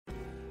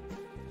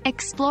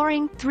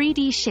Exploring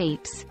 3D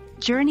shapes,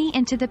 journey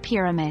into the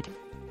pyramid.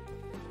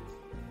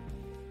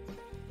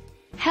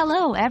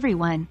 Hello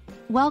everyone,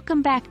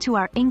 welcome back to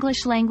our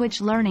English language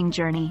learning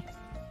journey.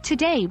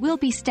 Today we'll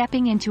be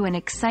stepping into an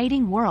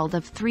exciting world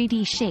of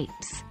 3D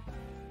shapes.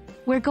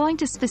 We're going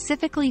to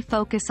specifically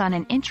focus on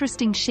an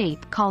interesting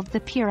shape called the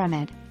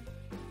pyramid.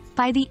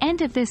 By the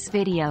end of this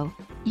video,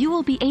 you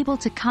will be able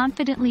to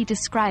confidently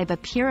describe a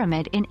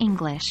pyramid in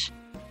English.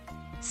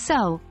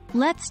 So,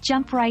 let's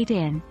jump right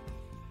in.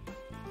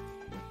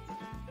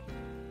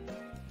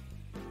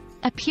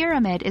 A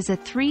pyramid is a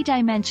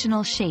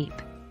three-dimensional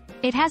shape.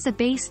 It has a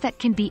base that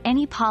can be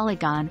any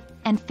polygon,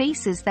 and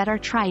faces that are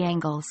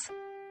triangles.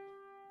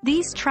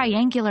 These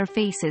triangular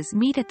faces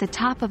meet at the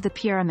top of the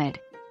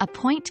pyramid, a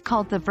point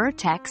called the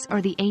vertex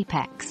or the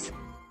apex.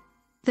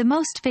 The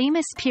most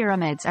famous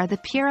pyramids are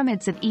the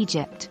pyramids of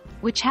Egypt,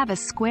 which have a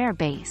square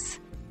base.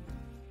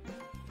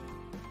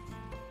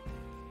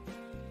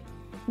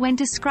 When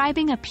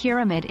describing a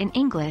pyramid in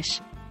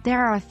English,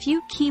 there are a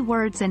few key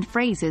words and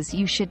phrases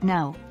you should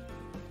know.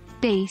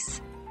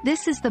 Base.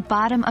 This is the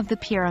bottom of the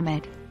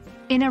pyramid.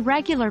 In a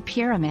regular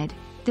pyramid,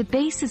 the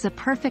base is a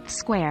perfect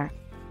square,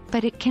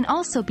 but it can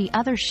also be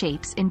other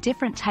shapes in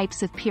different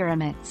types of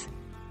pyramids.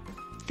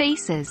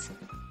 Faces.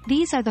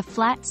 These are the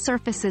flat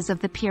surfaces of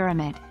the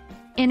pyramid.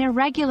 In a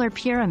regular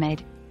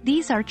pyramid,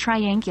 these are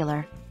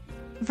triangular.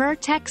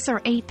 Vertex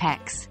or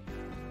apex.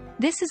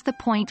 This is the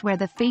point where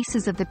the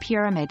faces of the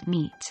pyramid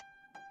meet.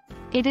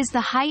 It is the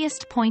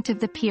highest point of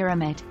the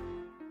pyramid.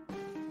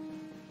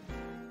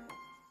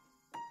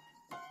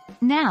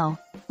 Now,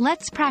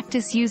 let's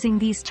practice using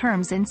these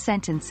terms in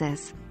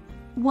sentences.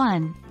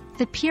 1.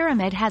 The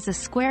pyramid has a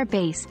square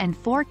base and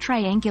 4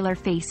 triangular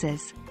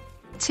faces.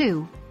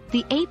 2.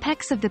 The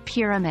apex of the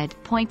pyramid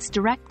points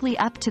directly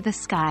up to the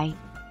sky.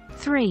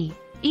 3.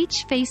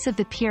 Each face of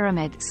the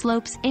pyramid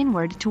slopes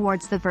inward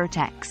towards the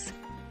vertex.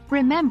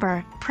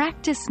 Remember,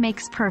 practice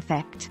makes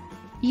perfect.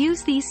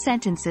 Use these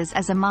sentences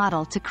as a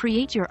model to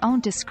create your own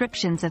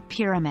descriptions of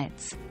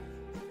pyramids.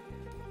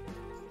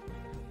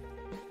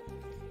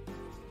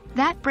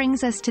 That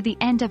brings us to the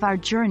end of our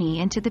journey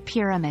into the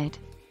pyramid.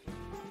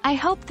 I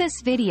hope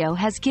this video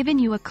has given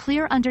you a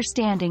clear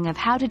understanding of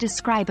how to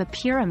describe a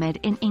pyramid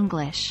in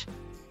English.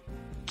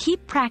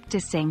 Keep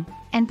practicing,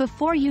 and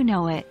before you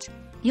know it,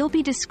 you'll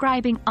be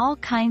describing all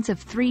kinds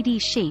of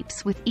 3D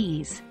shapes with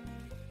ease.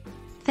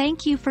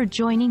 Thank you for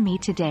joining me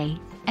today,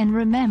 and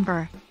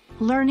remember,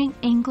 learning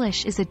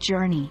English is a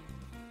journey.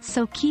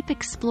 So keep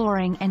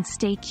exploring and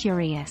stay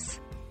curious.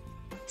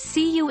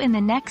 See you in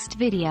the next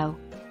video.